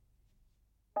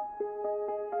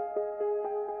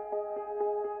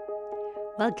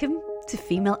Welcome to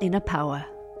Female Inner Power,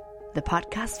 the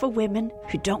podcast for women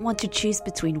who don't want to choose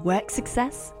between work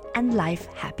success and life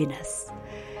happiness.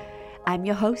 I'm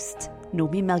your host,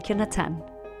 Nomi Melchior Natan,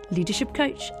 leadership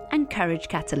coach and courage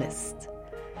catalyst.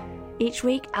 Each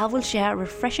week, I will share a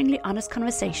refreshingly honest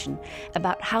conversation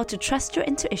about how to trust your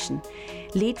intuition,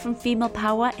 lead from female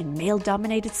power in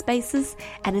male-dominated spaces,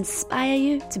 and inspire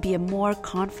you to be a more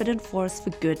confident force for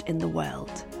good in the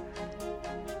world.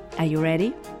 Are you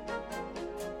ready?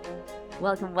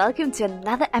 Welcome to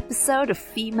another episode of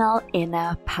Female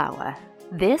Inner Power.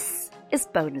 This is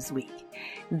bonus week.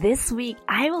 This week,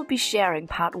 I will be sharing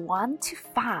part 1 to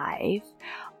 5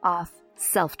 of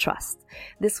self-trust.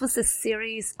 This was a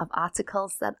series of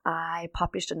articles that I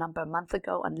published a number of months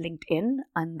ago on LinkedIn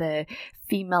on the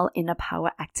Female Inner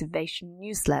Power Activation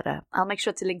newsletter. I'll make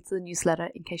sure to link to the newsletter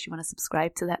in case you want to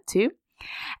subscribe to that too.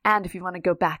 And if you want to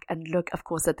go back and look, of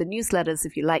course, at the newsletters,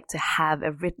 if you like to have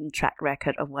a written track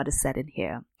record of what is said in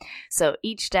here. So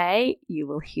each day you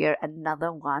will hear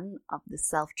another one of the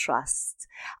self-trust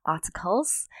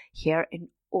articles here in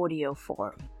audio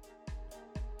form.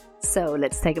 So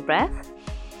let's take a breath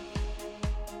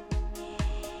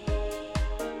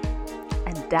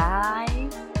and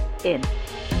dive in.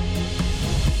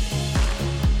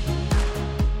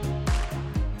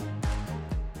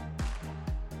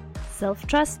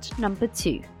 Self-trust number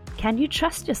 2. Can you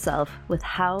trust yourself with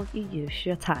how you use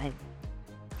your time?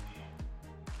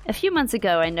 A few months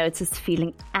ago, I noticed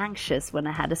feeling anxious when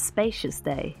I had a spacious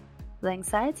day. The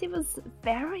anxiety was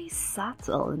very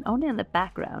subtle and only in the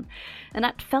background, and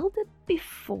I'd felt it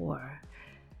before.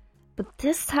 But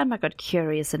this time I got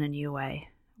curious in a new way.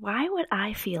 Why would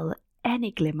I feel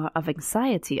any glimmer of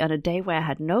anxiety on a day where I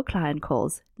had no client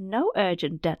calls, no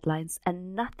urgent deadlines,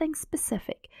 and nothing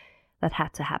specific that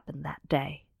had to happen that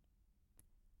day?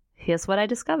 Here's what I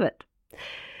discovered.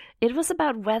 It was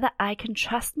about whether I can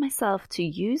trust myself to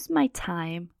use my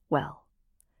time well.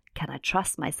 Can I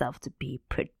trust myself to be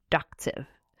productive?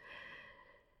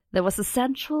 There was a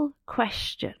central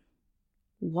question.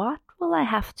 What will I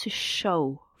have to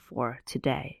show for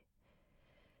today?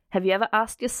 Have you ever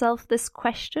asked yourself this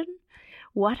question?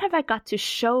 What have I got to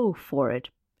show for it?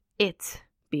 It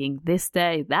being this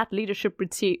day, that leadership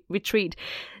retreat,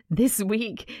 this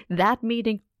week, that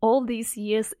meeting, all these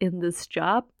years in this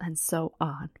job, and so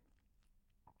on.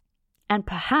 And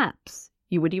perhaps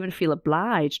you would even feel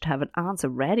obliged to have an answer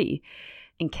ready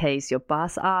in case your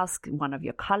boss asks, one of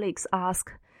your colleagues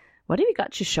asks, what have you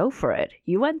got to show for it?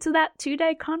 You went to that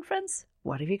 2-day conference?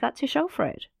 What have you got to show for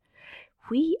it?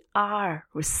 We are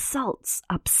results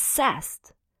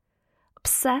obsessed.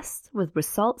 Obsessed with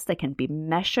results that can be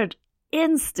measured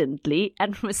instantly,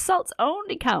 and results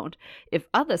only count if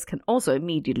others can also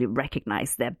immediately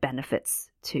recognize their benefits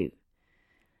too.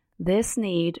 This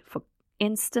need for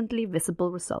instantly visible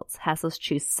results has us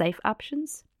choose safe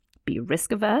options, be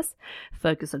risk averse,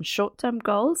 focus on short-term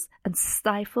goals, and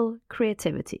stifle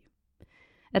creativity.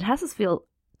 It has us feel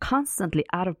constantly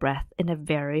out of breath in a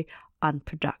very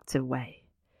unproductive way.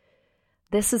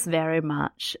 This is very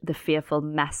much the fearful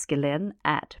masculine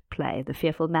at play. The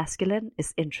fearful masculine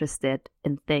is interested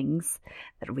in things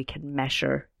that we can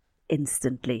measure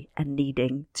instantly and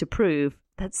needing to prove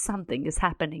that something is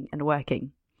happening and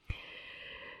working.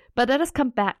 But let us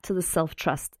come back to the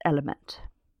self-trust element.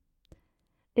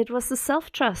 It was the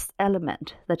self-trust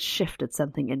element that shifted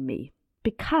something in me.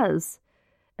 Because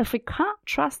if we can't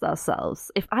trust ourselves,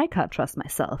 if I can't trust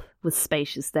myself with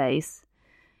spacious days,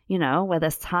 where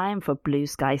there's time for blue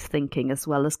sky thinking as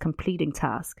well as completing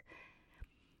tasks.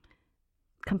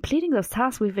 Completing those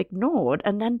tasks we've ignored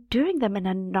and then doing them in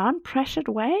a non-pressured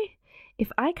way. If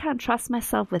I can't trust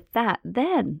myself with that,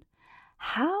 then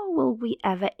how will we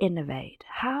ever innovate?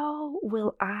 How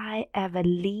will I ever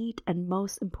lead? And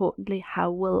most importantly,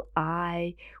 how will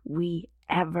we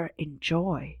ever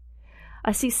enjoy?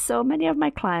 I see so many of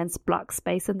my clients block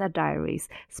space in their diaries,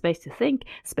 space to think,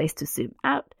 space to zoom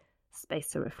out,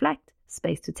 space to reflect,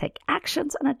 space to take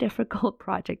actions on a difficult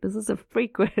project. This is a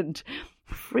frequent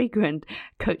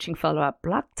coaching follow-up.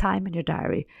 Block time in your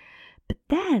diary. But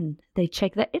then they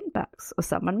check their inbox or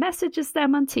someone messages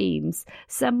them on Teams.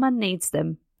 Someone needs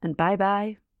them and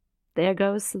bye-bye. There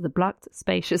goes the blocked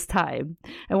spacious time.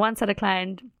 I once had a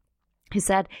client who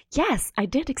said, yes, I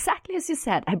did exactly as you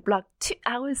said. I blocked 2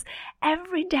 hours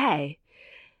every day.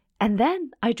 And then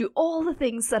I do all the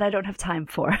things that I don't have time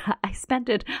for. I spend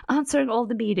it answering all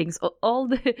the meetings, all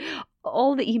the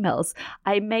emails.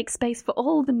 I make space for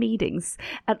all the meetings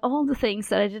and all the things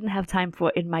that I didn't have time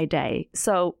for in my day.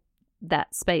 So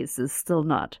that space is still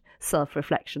not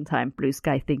self-reflection time, blue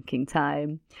sky thinking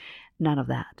time, None of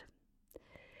that.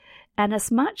 And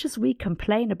as much as we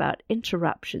complain about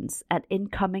interruptions and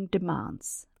incoming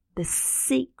demands, the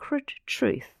secret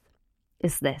truth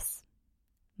is this.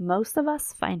 Most of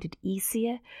us find it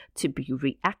easier to be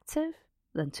reactive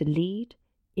than to lead,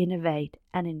 innovate,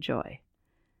 and enjoy.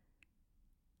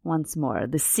 Once more,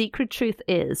 the secret truth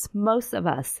is most of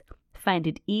us find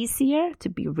it easier to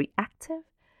be reactive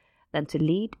than to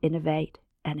lead, innovate,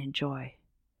 and enjoy.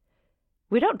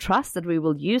 We don't trust that we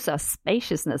will use our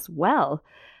spaciousness well,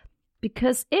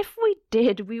 because if we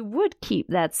did, we would keep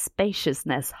that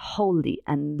spaciousness holy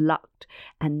and locked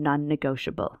and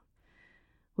non-negotiable.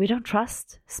 We don't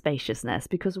trust spaciousness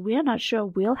because we are not sure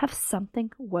we'll have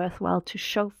something worthwhile to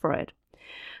show for it.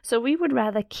 So we would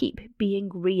rather keep being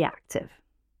reactive.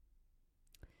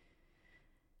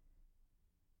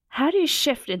 How do you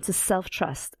shift into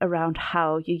self-trust around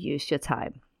how you use your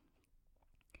time?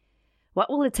 What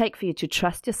will it take for you to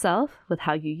trust yourself with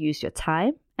how you use your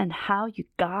time and how you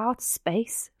guard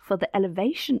space for the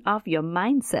elevation of your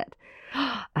mindset?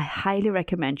 I highly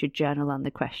recommend you journal on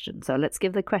the question. So let's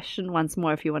give the question once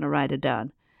more if you want to write it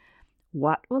down.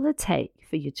 What will it take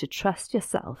for you to trust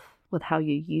yourself with how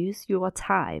you use your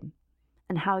time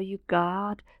and how you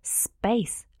guard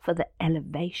space for the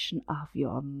elevation of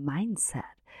your mindset?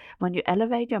 When you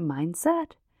elevate your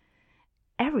mindset,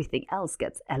 everything else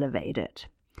gets elevated.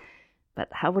 But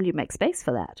how will you make space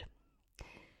for that?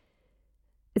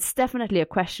 It's definitely a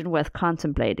question worth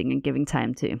contemplating and giving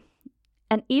time to.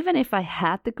 And even if I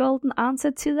had the golden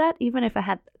answer to that, even if I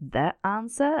had the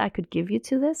answer I could give you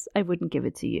to this, I wouldn't give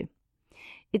it to you.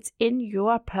 It's in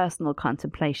your personal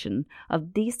contemplation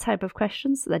of these type of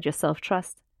questions that your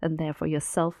self-trust and therefore your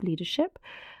self-leadership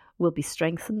will be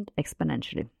strengthened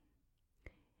exponentially.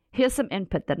 Here's some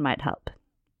input that might help.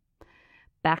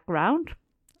 Background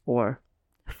or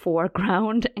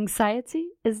foreground anxiety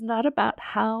is not about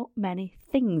how many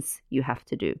things you have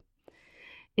to do.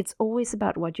 It's always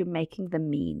about what you're making them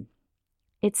mean.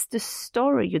 It's the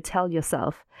story you tell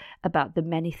yourself about the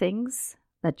many things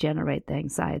that generate the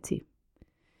anxiety.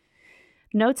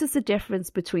 Notice the difference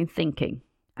between thinking,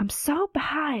 I'm so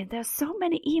behind, there's so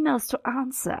many emails to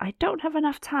answer, I don't have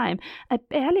enough time, I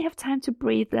barely have time to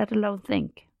breathe, let alone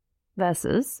think,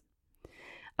 versus,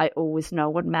 I always know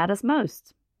what matters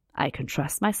most. I can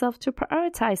trust myself to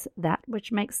prioritize that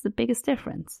which makes the biggest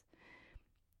difference.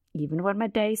 Even when my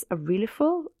days are really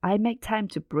full, I make time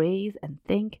to breathe and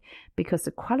think because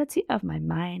the quality of my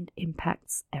mind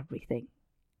impacts everything.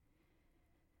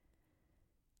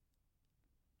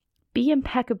 Be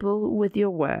impeccable with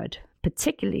your word,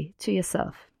 particularly to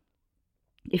yourself.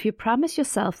 If you promise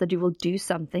yourself that you will do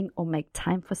something or make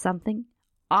time for something,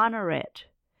 honor it.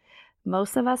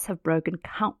 Most of us have broken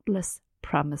countless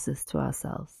promises to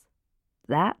ourselves.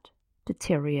 That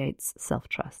deteriorates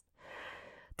self-trust.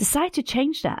 Decide to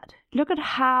change that. Look at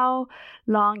how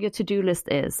long your to-do list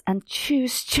is and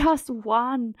choose just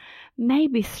one,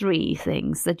 maybe 3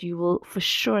 things that you will for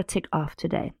sure tick off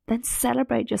today. Then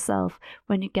celebrate yourself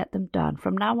when you get them done.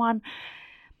 From now on,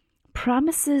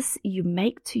 promises you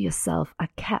make to yourself are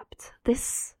kept.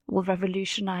 This will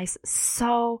revolutionize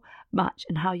so much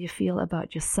in how you feel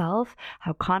about yourself,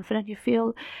 how confident you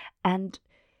feel, and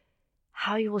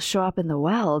how you will show up in the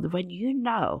world when you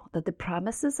know that the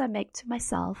promises I make to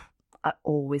myself are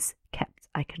always kept.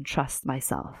 I can trust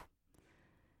myself.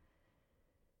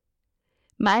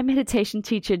 My meditation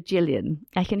teacher, Jillian,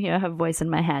 I can hear her voice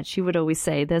in my head. She would always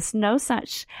say, there's no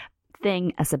such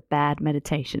thing as a bad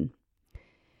meditation.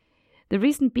 The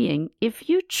reason being, if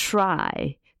you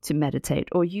try to meditate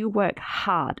or you work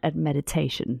hard at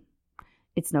meditation,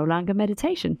 it's no longer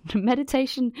meditation.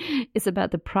 Meditation is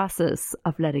about the process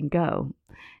of letting go.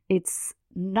 It's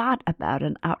not about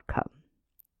an outcome.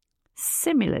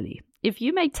 Similarly, if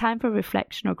you make time for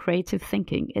reflection or creative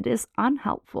thinking, it is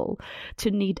unhelpful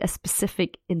to need a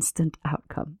specific instant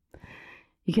outcome.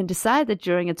 You can decide that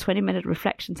during a 20-minute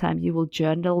reflection time, you will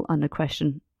journal on a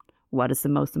question, what is the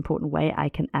most important way I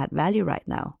can add value right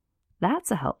now? That's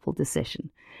a helpful decision.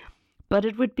 But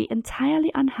it would be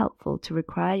entirely unhelpful to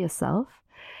require yourself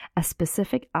a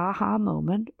specific aha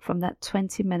moment from that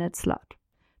 20-minute slot.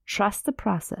 Trust the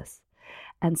process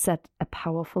and set a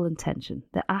powerful intention.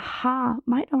 The aha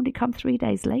might only come 3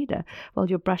 days later while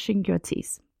you're brushing your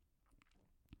teeth.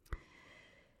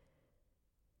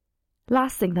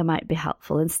 Last thing that might be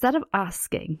helpful, instead of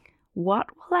asking, what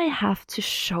will I have to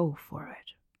show for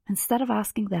it? Instead of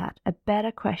asking that, a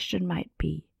better question might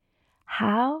be,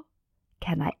 how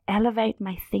can I elevate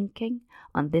my thinking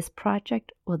on this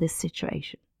project or this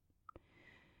situation?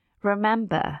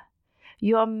 Remember,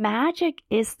 your magic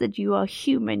is that you are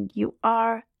human. You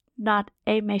are not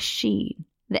a machine.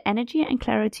 The energy and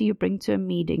clarity you bring to a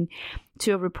meeting,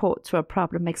 to a report, to a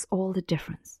problem makes all the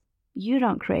difference. You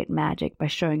don't create magic by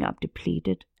showing up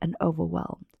depleted and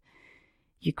overwhelmed.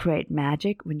 You create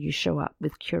magic when you show up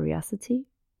with curiosity,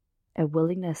 a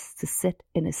willingness to sit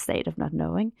in a state of not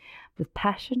knowing, with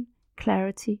passion,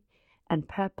 clarity, and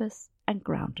purpose and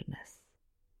groundedness.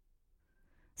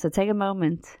 So take a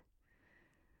moment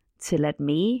to let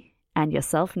me and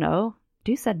yourself know.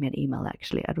 Do send me an email,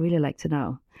 actually. I'd really like to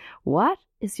know. What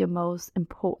is your most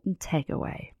important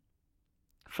takeaway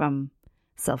from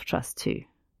Self-Trust 2?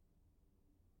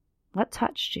 What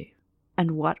touched you?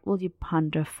 And what will you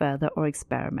ponder further or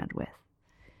experiment with?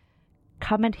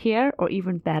 Comment here, or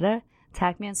even better,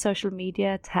 tag me on social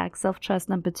media, tag Self-Trust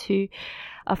number 2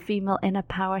 of Female Inner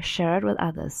Power, share it with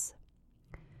others.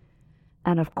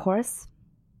 And of course,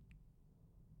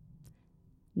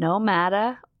 no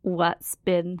matter what's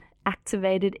been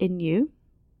activated in you,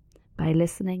 by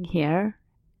listening here,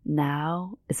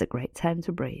 now is a great time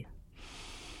to breathe.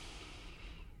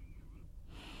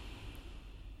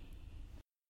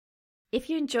 If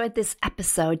you enjoyed this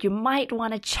episode, you might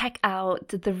want to check out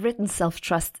the Written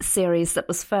Self-Trust series that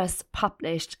was first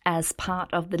published as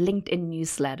part of the LinkedIn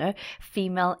newsletter,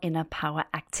 Female Inner Power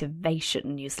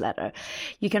Activation newsletter.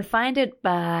 You can find it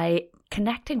by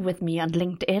connecting with me on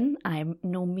LinkedIn. I'm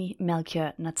Noomi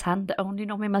Melchior Natan, the only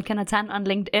Noomi Melchior Natan on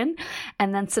LinkedIn,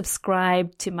 and then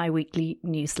subscribe to my weekly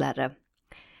newsletter.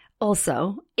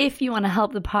 Also, if you want to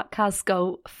help the podcast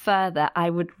go further,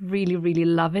 I would really, really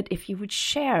love it if you would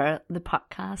share the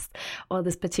podcast or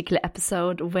this particular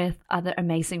episode with other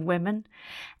amazing women.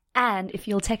 And if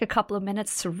you'll take a couple of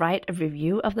minutes to write a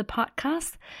review of the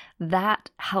podcast,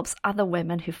 that helps other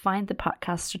women who find the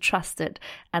podcast to trust it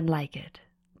and like it.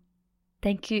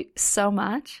 Thank you so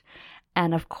much.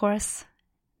 And of course,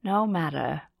 no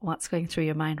matter what's going through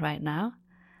your mind right now,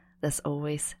 there's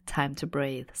always time to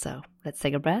breathe. So let's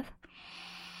take a breath.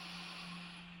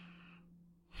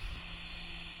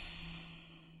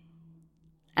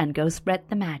 And go spread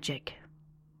the magic.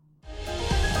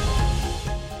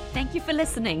 Thank you for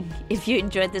listening. If you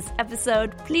enjoyed this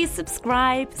episode, please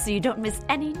subscribe so you don't miss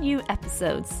any new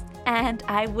episodes. And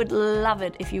I would love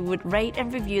it if you would rate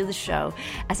and review the show,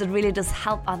 as it really does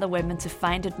help other women to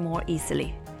find it more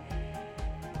easily.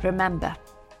 Remember,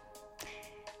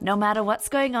 no matter what's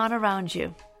going on around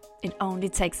you, it only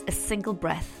takes a single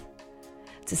breath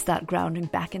to start grounding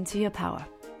back into your power.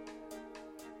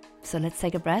 So let's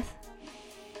take a breath.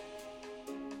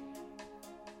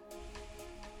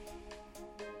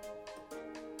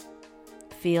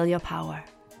 Feel your power.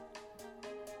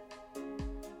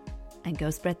 And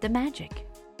go spread the magic.